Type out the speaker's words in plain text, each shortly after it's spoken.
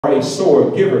a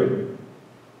sower, giver,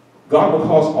 God will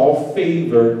cause all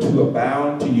favor to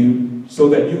abound to you, so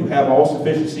that you have all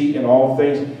sufficiency in all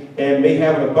things, and may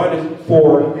have an abundance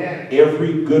for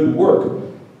every good work.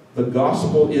 The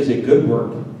gospel is a good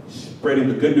work, spreading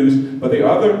the good news, but there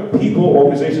are other people,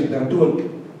 organizations that are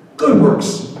doing good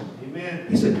works. Amen.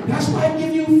 He said, that's why I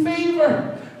give you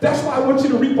favor. That's why I want you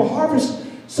to reap a harvest,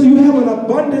 so you have an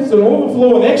abundance, an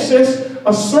overflow, an excess,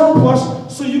 a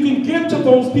surplus, so you can give to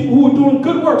those people who are doing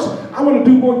good works. I want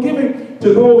to do more giving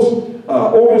to those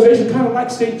organizations, kind of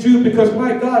like St. Jude, because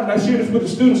my God, and I share this with the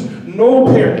students, no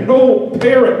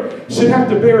parent should have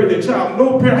to bury their child.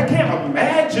 No parent. I can't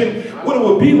imagine what it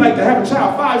would be like to have a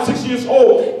child 5, 6 years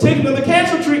old taking them to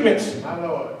cancer treatments. My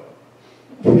Lord.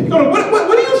 What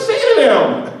do you say to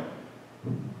them?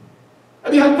 I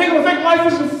mean, I think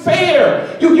life isn't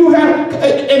fair. You have,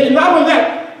 and not only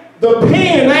that, the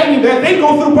pain and agony that they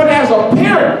go through, but as a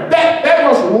parent, that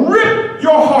must rip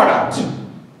your heart out.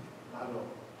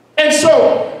 And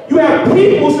so you have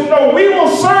people who say, no, we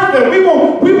will serve them, we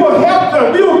will help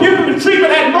them, we will give them the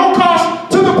treatment at no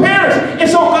cost to the parents. And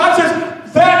so God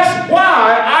says, that's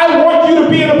why I want you to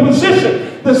be in a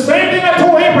position. The same thing I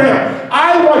told Abraham.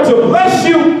 I want to bless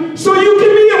you so you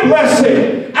can be a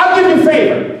blessing. I'll give you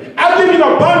favor. I'll give you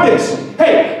abundance.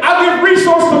 Hey, I'll give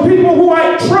resources to people who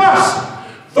I trust.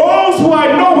 Those who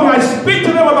I know, when I speak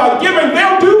to them about giving,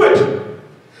 they'll do it.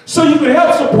 So you can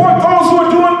help support those who are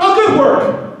doing a good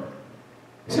work.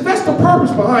 See, that's the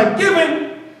purpose behind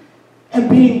giving and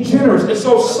being generous. And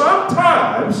so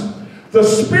sometimes the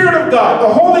Spirit of God,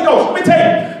 the Holy Ghost, let me tell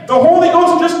you, the Holy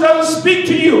Ghost just doesn't speak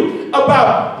to you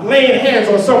about laying hands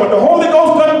on someone. The Holy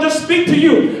Ghost doesn't just speak to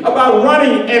you about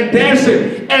running and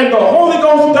dancing. And the Holy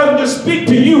Ghost doesn't just speak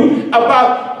to you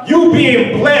about you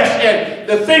being blessed and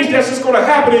the things that's just going to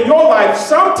happen in your life.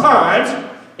 Sometimes,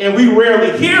 and we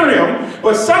rarely hear him,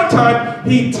 but sometimes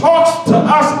he talks to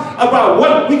us about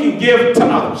what we can give to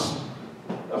others.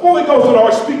 The Holy Ghost will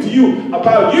always speak to you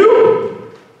about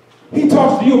you. He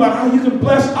talks to you about how you can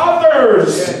bless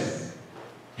others. Yes.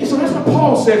 And so that's what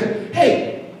Paul says.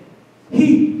 Hey,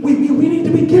 we need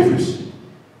to be givers.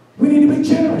 We need to be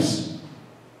generous.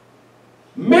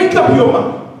 Make up your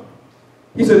mind.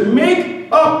 He said,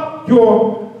 make up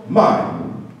your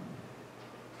mind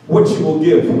what you will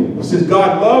give. He says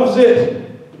God loves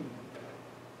it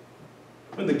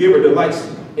when the giver delights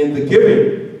in the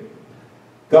giving.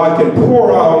 God can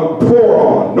pour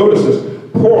on, notice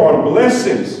this, pour on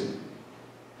blessings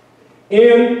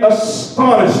in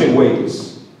astonishing ways.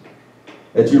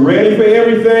 That you're ready for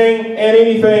everything and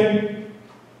anything,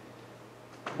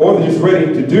 or they're just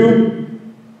ready to do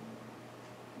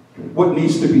what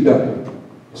needs to be done.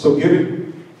 So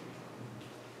giving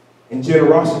and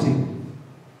generosity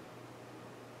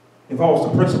involves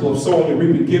the principle of sowing and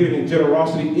reaping. Giving and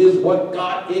generosity is what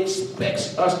God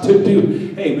expects us to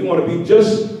do. Hey, we want to be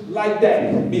just like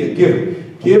that. Be a giver.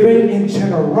 Giving and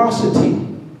generosity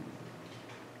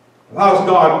allows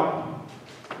God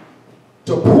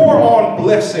to pour on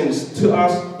blessings to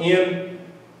us in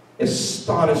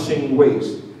astonishing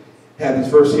ways. I have this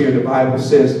verse here. The Bible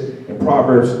says in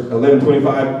Proverbs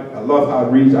 11:25. I love how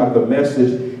it reads out of the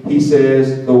Message. He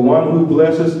says, the one who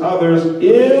blesses others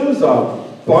is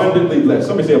abundantly blessed.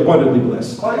 Somebody say abundantly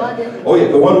blessed. Abundantly. Oh yeah,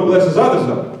 the one who blesses others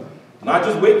though. Not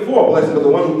just waiting for a blessing, but the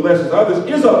one who blesses others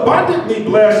is abundantly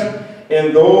blessed,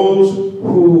 and those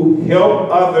who help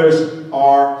others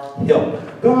are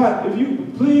helped. God, if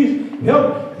you please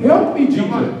help me,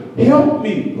 Jesus. Help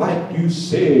me like you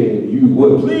said you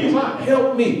would. Please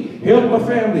help me. Help my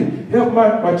family. Help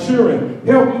my children.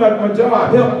 Help my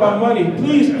job. Help my money.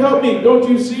 Please help me. Don't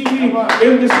you see me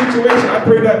in this situation? I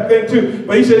pray that thing too.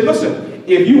 But he said, listen,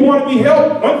 if you want to be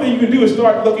helped, one thing you can do is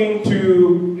start looking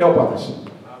to help others.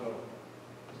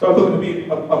 Start looking to be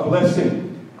a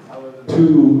blessing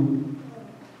to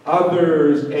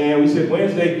others. And we said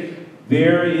Wednesday,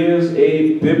 there is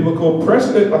a biblical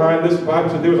precedent behind this. The Bible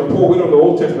said there was a poor widow in the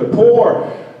Old Testament.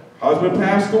 Poor, husband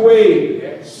passed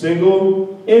away,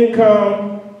 single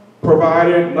income,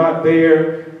 provider not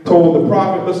there. Told the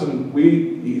prophet, listen,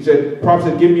 prophet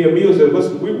said, give me a meal. He said,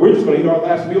 listen, we're just going to eat our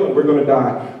last meal and we're going to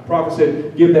die. Prophet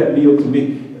said, give that meal to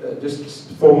me.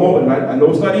 Just for a moment, I know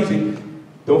it's not easy.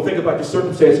 Don't think about your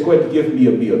circumstance. Go ahead and give me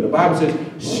a meal. The Bible says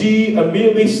she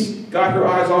immediately got her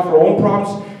eyes off her own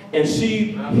problems, and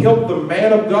she helped the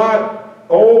man of God.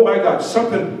 Oh my God,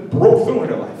 something broke through in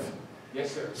her life.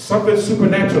 Yes, sir. Something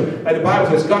supernatural. And the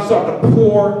Bible says God started to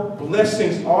pour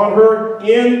blessings on her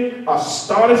in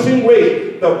astonishing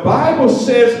ways. The Bible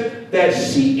says that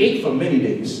she ate for many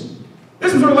days.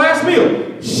 This was her last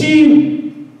meal.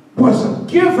 She was a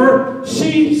giver.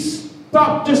 She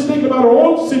stopped just thinking about her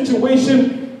own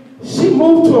situation She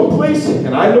moved to a place,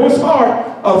 and I know it's hard,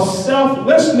 of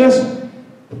selflessness.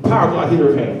 The power of God hit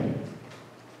her hand.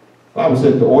 The Bible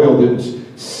said the oil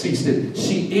didn't cease it.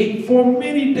 She ate for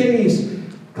many days.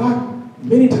 God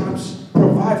many times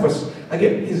provides for us.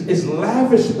 Again, is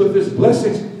lavish with his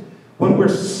blessings when we're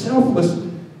selfless,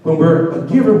 when we're a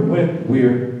giver, when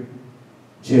we're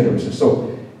generous. And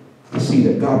so we see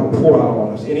that God will pour out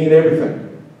on us any and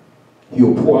everything.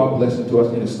 He'll pour out blessing to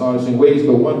us in astonishing ways.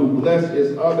 The one who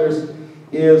blesses others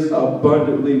is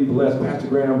abundantly blessed. Pastor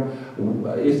Graham,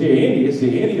 is there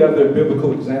any other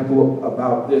biblical example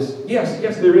about this? Yes,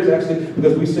 there is actually,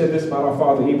 because we said this about our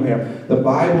father Abraham. The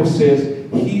Bible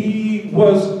says he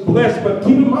was blessed. But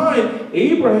keep in mind,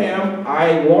 Abraham,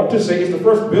 I want to say, is the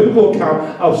first biblical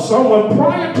account of someone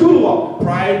prior to the law,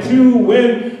 prior to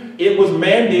when it was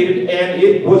mandated and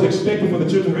it was expected for the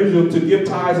children of Israel to give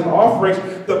tithes and offerings.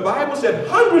 The Bible said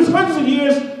hundreds of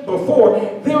years before,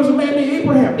 there was a man named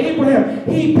Abraham. Abraham,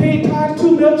 he paid tithes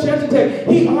to Melchizedek.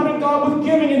 He honored God with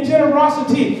giving and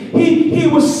generosity. He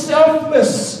was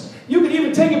selfless. You can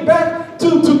even take it back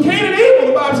to Cain and Abel.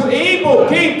 The Bible said Abel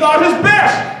gave God his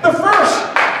best, the first.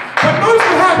 But notice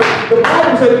what happened. The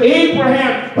Bible said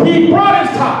Abraham, he brought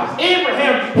his tithes.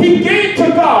 Abraham, he gave to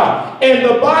God. And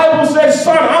the Bible says,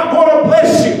 son, I'm going to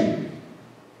bless you.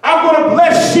 I'm going to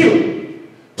bless you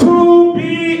to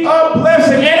be a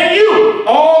blessing. And in you,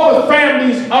 all the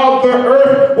families of the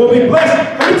earth will be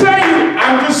blessed. Let me tell you,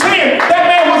 I'm just saying, that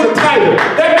man was a tither.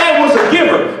 That man was a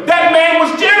giver. That man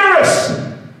was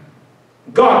generous.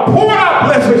 God poured out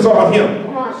blessings on him.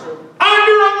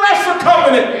 Under a lesser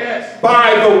covenant.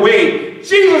 By the way,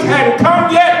 Jesus hadn't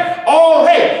come yet.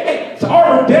 So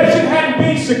our redemption hadn't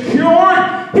been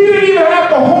secured. He didn't even have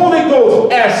the Holy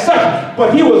Ghost as such.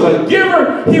 But he was a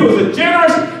giver. He was a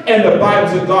generous. And the Bible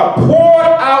says God poured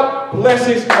out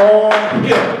blessings on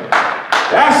him.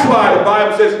 That's why the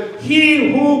Bible says,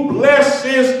 he who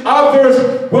blesses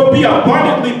others will be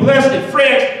abundantly blessed. In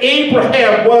France,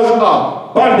 Abraham was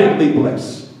abundantly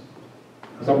blessed.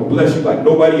 Because I'm going to bless you like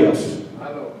nobody else.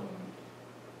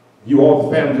 You, all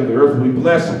the families of the earth, will be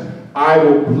blessed. I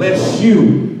will bless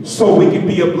you so we can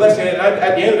be a blessing. And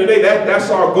at the end of the day, that's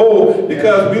our goal,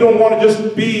 because we don't want to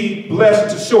just be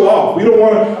blessed to show off. We don't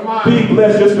want to be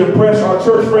blessed just to impress our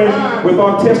church friends with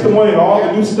our testimony and all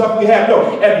the new stuff we have.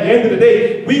 No, at the end of the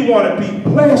day, we want to be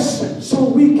blessed so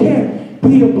we can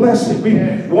be a blessing. We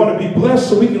want to be blessed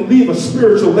so we can leave a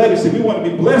spiritual legacy. We want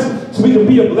to be blessed so we can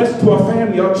be a blessing to our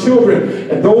family, our children,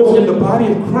 and those in the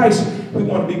body of Christ. We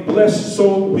want to be blessed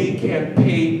so we can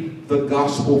pay the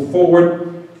gospel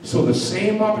forward. So the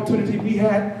same opportunity we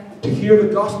had to hear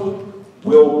the gospel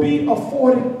will be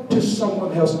afforded to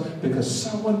someone else, because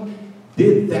someone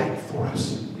did that for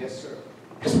us. Yes, sir.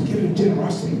 That's what giving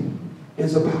generosity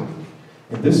is about.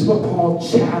 And this is what Paul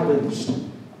challenged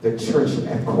the church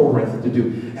at Corinth to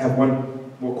do. I have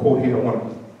one more quote here. I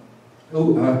want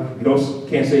to,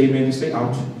 can't say amen, just say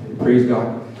ouch. Praise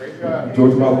God. Praise God.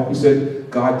 George Muller, he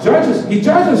said, God judges. He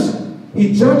judges.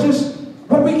 He judges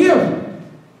what we give.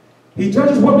 He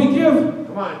judges what we give.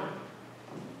 Come on.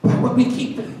 By what we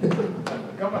keep.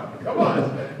 Come on.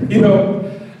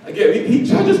 Again, he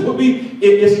judges what we.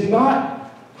 It's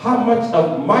not how much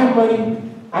of my money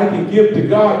I can give to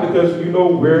God, because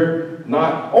we're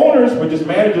not owners, we're just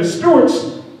managers,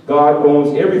 stewards. God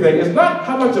owns everything. It's not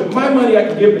how much of my money I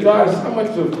can give to God, it's how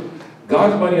much of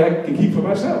God's money I can keep for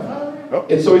myself.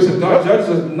 And so he says God judges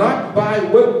us not by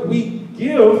what we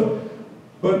give,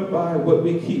 but by what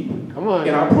we keep. Come on.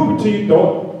 And I'll prove it to you.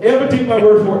 Don't ever take my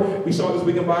word for it. We saw this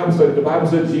week in Bible study. The Bible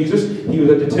said Jesus, he was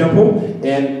at the temple,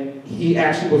 and he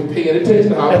actually was paying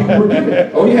attention to how people were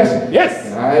giving. Oh, yes. Yes.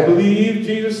 And I believe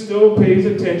Jesus still pays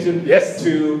attention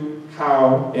to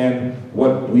how and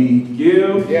what we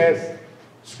give. Yes.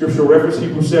 Scriptural reference,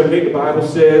 Hebrews 7:8, the Bible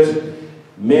says,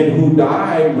 men who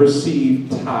die receive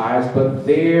tithes, but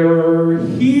there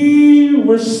he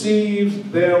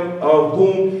receives them of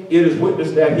whom it is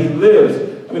witnessed that he lives.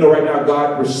 Right now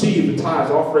God received the tithes,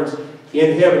 offerings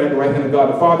in heaven at the right hand of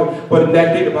God the Father. But in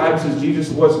that day, the Bible says Jesus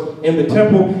was in the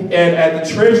temple and at the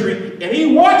treasury, and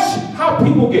he watched how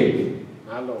people gave.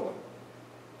 My Lord.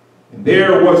 And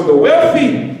there was the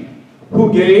wealthy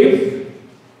who gave,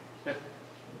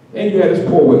 and you had this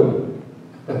poor widow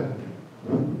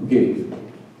who gave.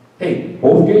 Hey,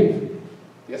 both gave.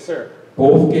 Yes, sir.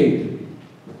 Both gave.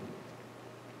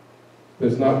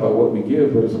 It's not about what we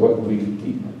give, but it's what we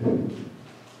keep.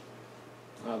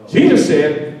 Jesus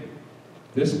said,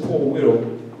 this poor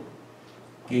widow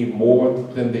gave more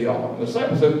than they all. The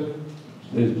disciples said,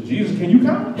 Jesus, can you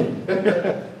count?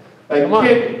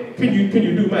 Can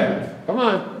you do math? Come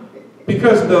on.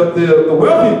 Because the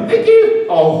wealthy, they gave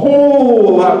a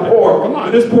whole lot more. Come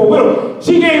on. To this poor widow.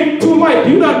 She gave 2 mites.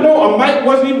 Do you not know a mite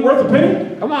wasn't even worth a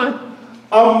penny? Come on.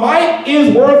 A mite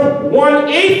is worth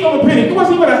 1/8 of a penny. It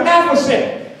wasn't even a half a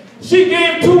cent. She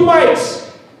gave 2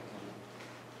 mites,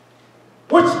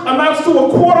 which amounts to a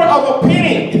quarter of a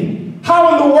penny.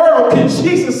 How in the world can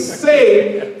Jesus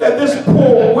say that this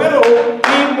poor widow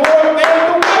gave more than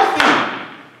the wealthy?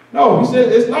 No, he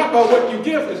said it's not about what you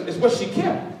give, it's what she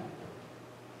kept.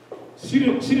 She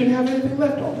didn't have anything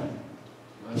left over.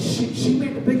 She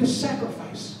made the biggest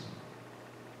sacrifice.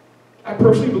 I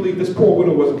personally believe this poor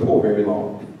widow wasn't poor very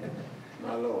long.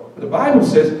 My Lord. But the Bible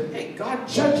says, hey, God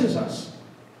judges us.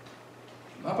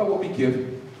 Not by what we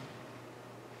give,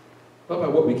 but by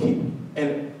what we keep.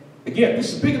 And again,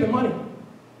 this is bigger than money.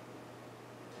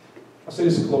 I'll say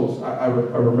this to close. I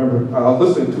remember, I was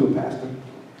listening to a pastor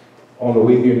on the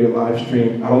way here in their live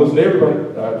stream. I don't listen to everybody,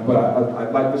 but I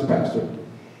like this pastor.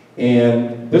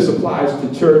 And this applies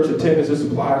to church attendance. This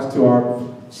applies to our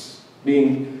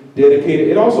being dedicated.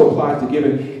 It also applies to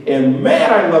giving. And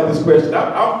man, I love this question.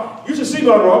 You should see me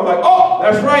on the road. I'm like, oh,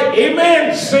 that's right.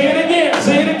 Amen. Say it again.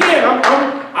 Say it again.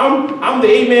 I'm the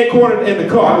amen corner in the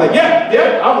car. I'm like,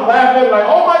 yeah. I'm laughing like,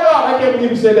 oh my God, I can't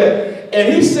believe you said that.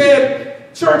 And he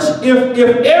said, church, if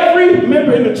every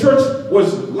member in the church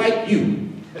was like you,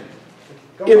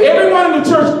 if everyone in the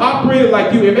church operated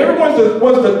like you, if everyone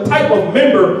was the type of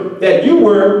member that you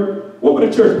were, what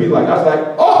would the church be like? I was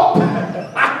like, oh,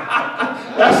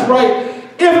 that's right.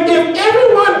 If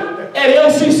everyone at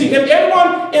LCC, if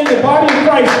everyone in the body of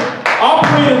Christ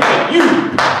operated like you,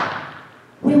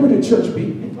 where would the church be?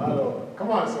 My Lord. Come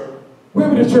on, sir. Where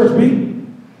would the church be?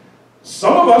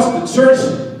 Some of us, the church,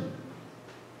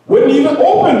 wouldn't even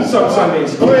open some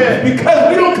Sundays because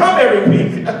we don't come every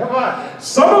week. Come on.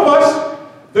 Some of us,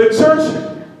 the church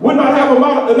would not have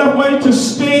enough money to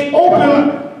stay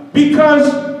open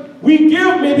because we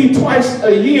give maybe twice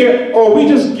a year, or we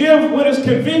just give when it's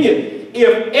convenient.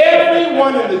 If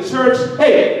everyone in the church,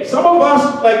 hey, some of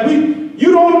us, like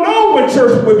you don't know when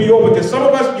church would be open, because some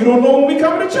of us, you don't know when we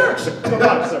come to church. Come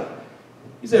on, sir.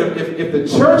 He said, if the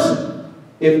church,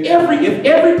 if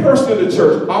every person in the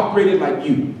church operated like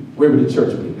you, where would the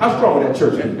church be? How strong would that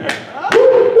church be?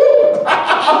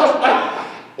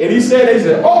 And he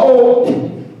said,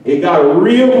 uh-oh, it got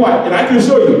real quiet. And I can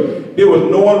show you, there was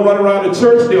no one running around the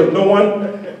church. There was no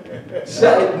one.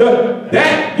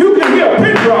 That you can hear a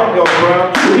pin drop, Elder Brown.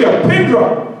 You can hear a pin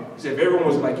drop. He said, if everyone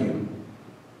was like you,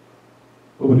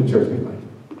 what would the church be like?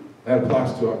 That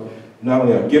applies to not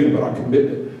only our giving, but our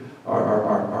commitment,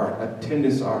 our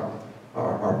attendance,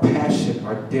 our passion,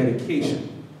 our dedication.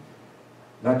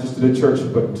 Not just to the church,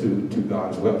 but to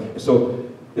God as well. And so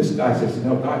this guy says,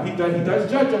 no, God, he does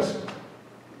judge us.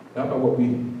 Not by what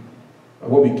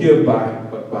we give by,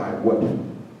 but by what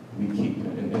we keep.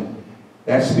 And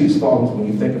that speaks volumes when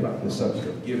you think about the subject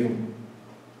of giving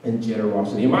and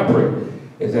generosity. And my prayer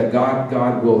is that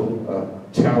God will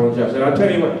challenge us. And I'll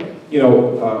tell you what,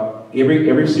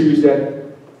 every series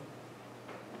that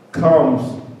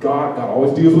comes, God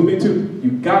always deals with me too.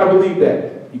 You got to believe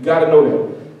that. You got to know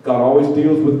that. God always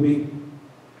deals with me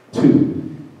too.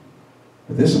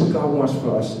 But this is what God wants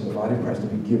for us in the body of Christ, to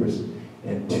be givers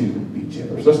and to be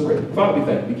generous. Let's pray. Father, we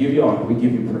thank you. We give you honor. We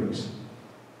give you praise.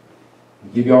 We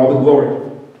give you all the glory.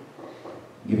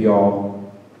 We give you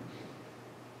all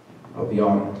of the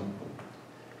honor.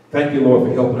 Thank you, Lord,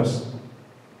 for helping us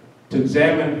to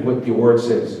examine what your word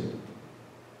says.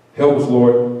 Help us,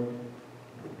 Lord,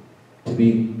 to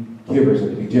be givers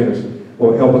and to be generous.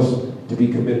 Lord, help us to be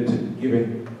committed to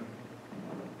giving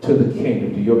to the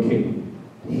kingdom, to your kingdom,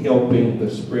 helping the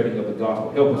spreading of the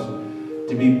gospel. Help us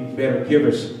to be better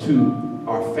givers to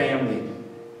our family,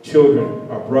 children,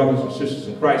 our brothers and sisters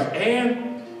in Christ,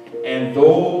 and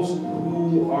those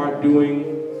who are doing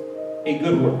a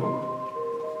good work.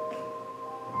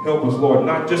 Help us, Lord,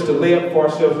 not just to lay up for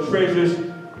ourselves treasures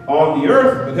on the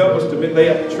earth, but help us to lay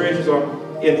up treasures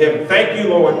in heaven. Thank you,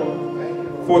 Lord,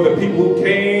 for the people who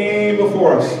came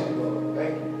before us.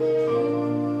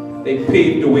 They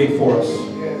paved the way for us.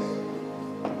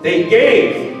 They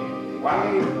gave.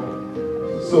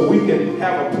 Wow. So we can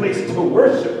have a place to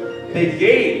worship. They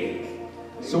gave.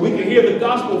 So we can hear the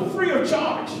gospel free of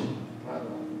charge.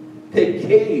 They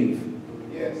gave.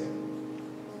 Yes.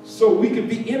 So we can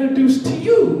be introduced to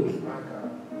you.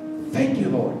 Thank you,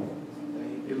 Lord.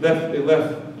 They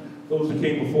left those who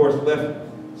came before us left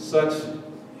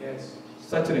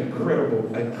such an incredible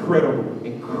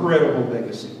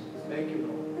legacy. Thank you,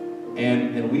 Lord.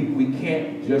 And we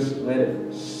can't just let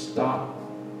it stop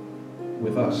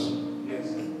with us. Yes.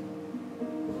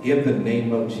 In the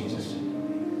name of Jesus.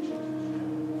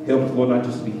 Help us, Lord, not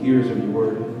just to be hearers of your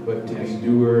word, but to be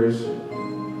doers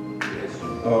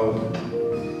of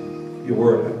your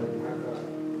word.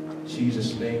 In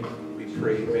Jesus' name we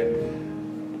pray,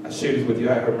 amen. I shared this with you.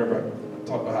 I remember I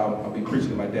talked about how I'll be preaching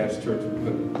at my dad's church.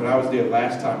 But when I was there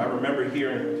last time, I remember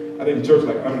hearing, I think the church was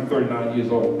like 139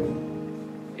 years old.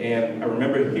 And I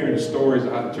remember hearing the stories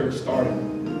of how the church started.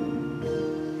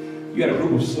 You had a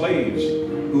group of slaves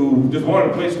who just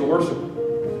wanted a place to worship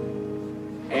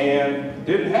and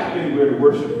didn't have anywhere to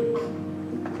worship.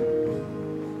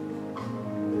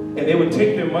 And they would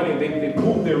take their money, they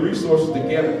pooled their resources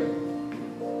together.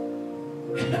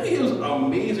 I mean, it was an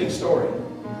amazing story.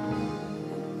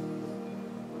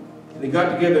 And they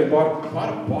got together and bought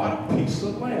a piece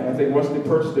of land. I think once they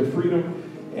purchased their freedom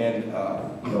and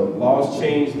laws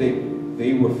changed,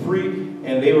 they were free,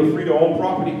 and they were free to own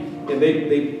property. And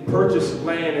they purchased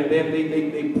land, and then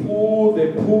they pooled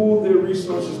their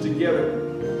resources together.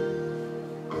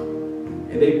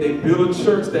 And they built a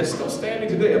church that's still standing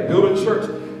today. Built a church,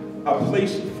 a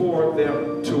place for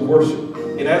them to worship.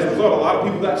 And as a result, a lot of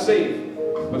people got saved.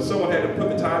 But someone had to put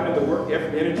the time into work,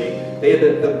 effort, energy. They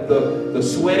had the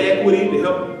sweat equity to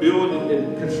help build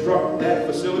and construct that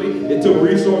facility. It took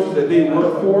resources that they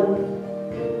worked for.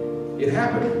 It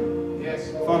happened.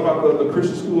 Yes. I thought about the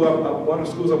Christian school, one of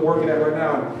the schools I'm working at right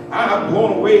now. I'm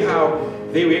blown away how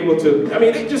they were able to, I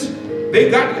mean, they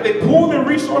pulled their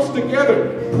resources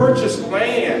together, purchased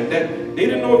land that they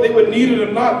didn't know if they would need it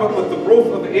or not, but with the growth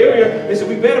of the area, they said,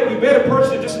 we better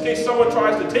purchase it just in case someone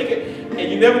tries to take it. And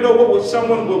you never know what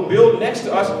someone will build next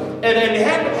to us. And they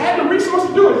had the resources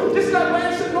to do it. This is not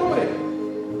land sitting over there.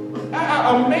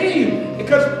 I'm amazed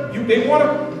because they want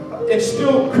to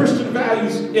instill Christian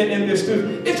values in their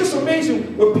students. It's just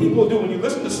amazing what people do when you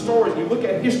listen to stories, you look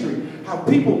at history, how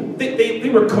people, they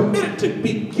were committed to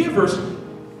be givers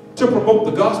to promote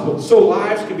the gospel so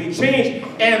lives can be changed.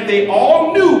 And they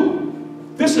all knew,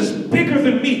 this is bigger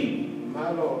than me.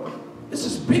 My Lord. This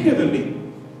is bigger than me.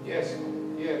 Yes,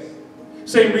 yes.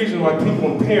 Same reason why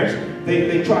people and parents,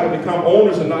 they try to become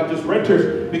owners and not just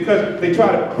renters, because they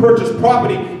try to purchase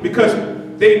property because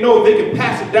they know they can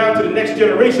pass it down to the next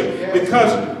generation. Yes.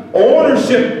 Because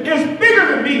ownership is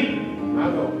bigger than me. My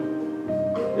Lord.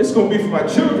 It's going to be for my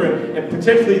children and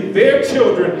potentially their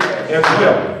children as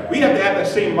well. We have to have that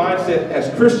same mindset as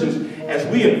Christians as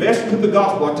we invest into the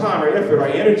gospel, our time, our effort, our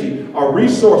energy, our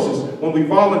resources, when we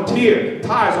volunteer,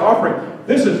 tithes, offering.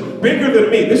 This is bigger than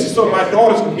me. This is so my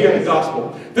daughters can hear the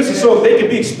gospel. This is so they can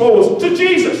be exposed to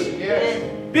Jesus. Yes.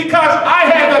 Because I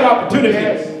had that opportunity.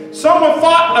 Yes. Someone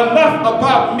thought enough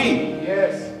about me.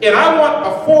 Yes. And I want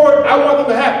them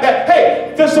to have that.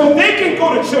 Hey, so they can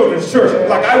go to children's church,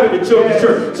 like I went to children's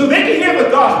church. So they can hear the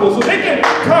gospel. So they can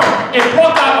come and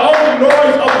block out all the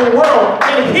noise of the world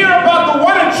and hear about the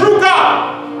one and true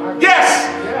God. Yes.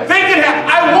 They can have,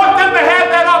 I want them to have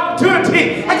that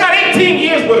opportunity. I got 18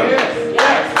 years with them.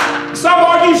 Yes. Some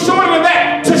argue shorter than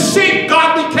that, to shape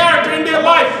godly character in their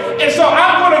life. And so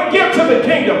I'm going to give to the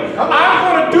kingdom. I'm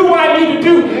going to do what I need to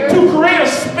do to create a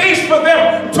space for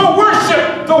them to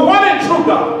worship the one and true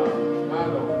God.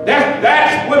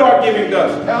 That's what our giving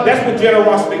does. That's what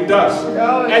generosity does.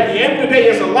 At the end of the day,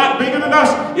 it's a lot bigger than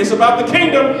us. It's about the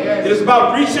kingdom. It is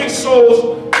about reaching souls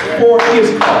for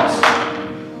his cause.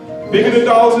 Bigger than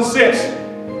dollars and cents.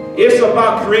 It's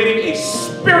about creating a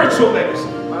spiritual legacy.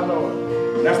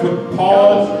 And that's what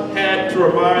Paul had to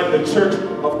remind the church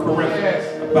of Corinth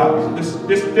about.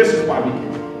 This is why we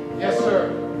give. Yes,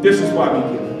 sir. This is why we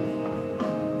give.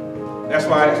 That's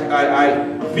why I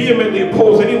vehemently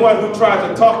oppose anyone who tries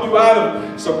to talk you out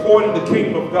of supporting the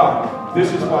kingdom of God.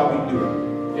 This is why we do it.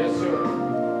 Yes, sir.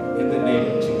 In the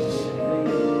name of Jesus.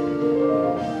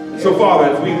 So, Father,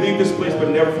 as we leave this place, but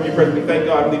never from your presence, we thank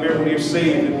God. We leave everyone here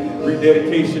saved and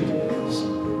rededication.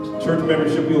 Church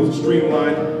membership, we will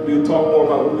streamline. We will talk more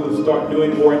about what we will start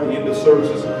doing more at the end of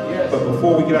services. Yes. But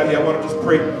before we get out of here, I want to just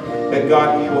pray that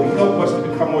God will help us to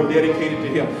become more dedicated to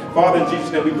him. Father, in Jesus'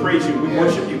 name, we praise you. We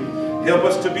worship you. Help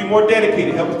us to be more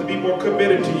dedicated. Help us to be more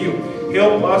committed to you.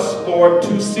 Help us, Lord,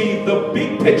 to see the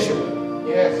big picture.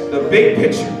 Yes. The big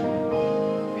picture.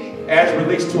 As it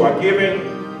relates to our giving,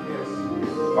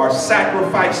 our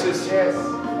sacrifices,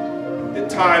 the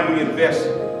time we invest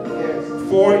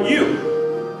for you.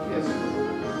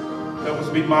 Help us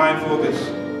be mindful of this.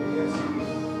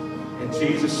 In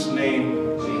Jesus'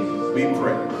 name, we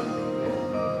pray.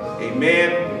 Amen.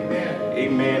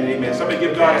 Amen. Amen. Somebody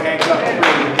give God a hand clap.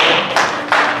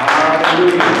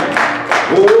 Hallelujah.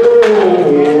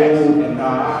 Oh, and I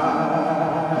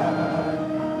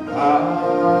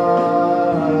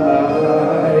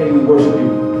worship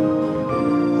you.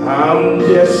 I'm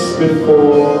just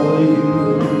before you.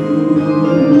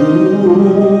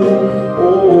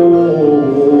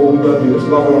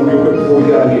 song real quick before we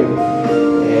get out of here.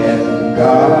 And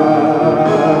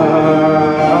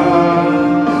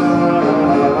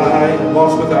I'm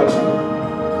lost without you.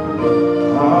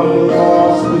 I'm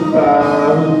lost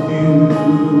without you.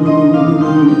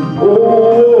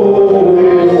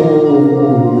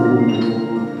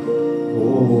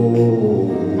 Oh,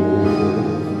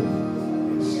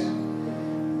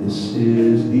 this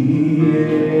is the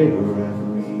air I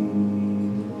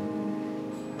breathe.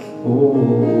 Oh,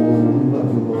 love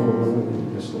you, Lord.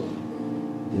 Yes, Lord.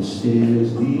 This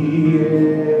is the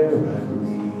air I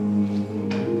breathe.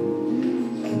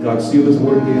 God, seal this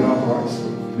word in our hearts.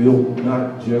 We'll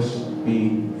not just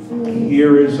be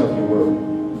hearers of your word.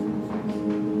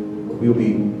 We'll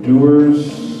be doers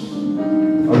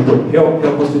of the word.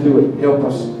 Help us to do it. Help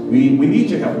us. We need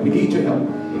your help. We need your help.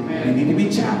 Amen. We need to be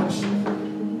challenged.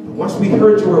 But once we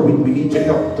heard your word, we need your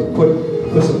help to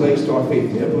put some legs to our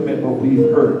faith, to implement what we've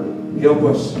heard. Help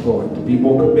us, Lord, to be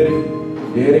more committed,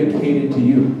 dedicated to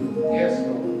you. Yes,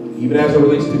 Lord. Even as it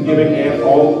relates to giving and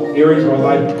all areas of our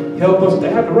life. Help us to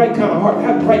have the right kind of heart,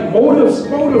 have the right motives.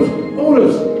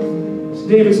 As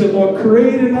David said, Lord,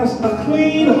 create in us a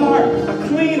clean heart, a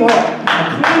clean heart.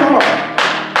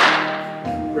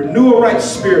 Renew a right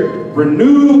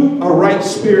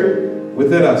spirit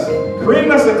within us. Create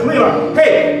in us a clean heart.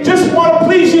 Hey, just want to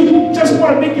please you, just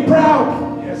want to make you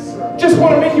proud. Yes, sir. Just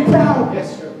want to make you proud.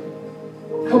 Yes, sir.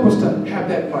 Help us to have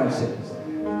that mindset.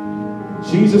 In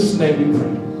Jesus' name we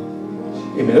pray.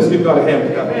 Amen. Let's give God a hand.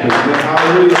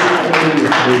 Hallelujah.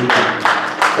 Hallelujah.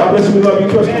 God bless you. We love you.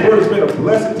 Trust the word has been a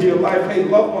blessing to your life. Hey,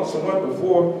 love on someone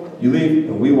before you leave,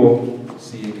 and we will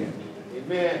see you again.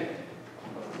 Amen.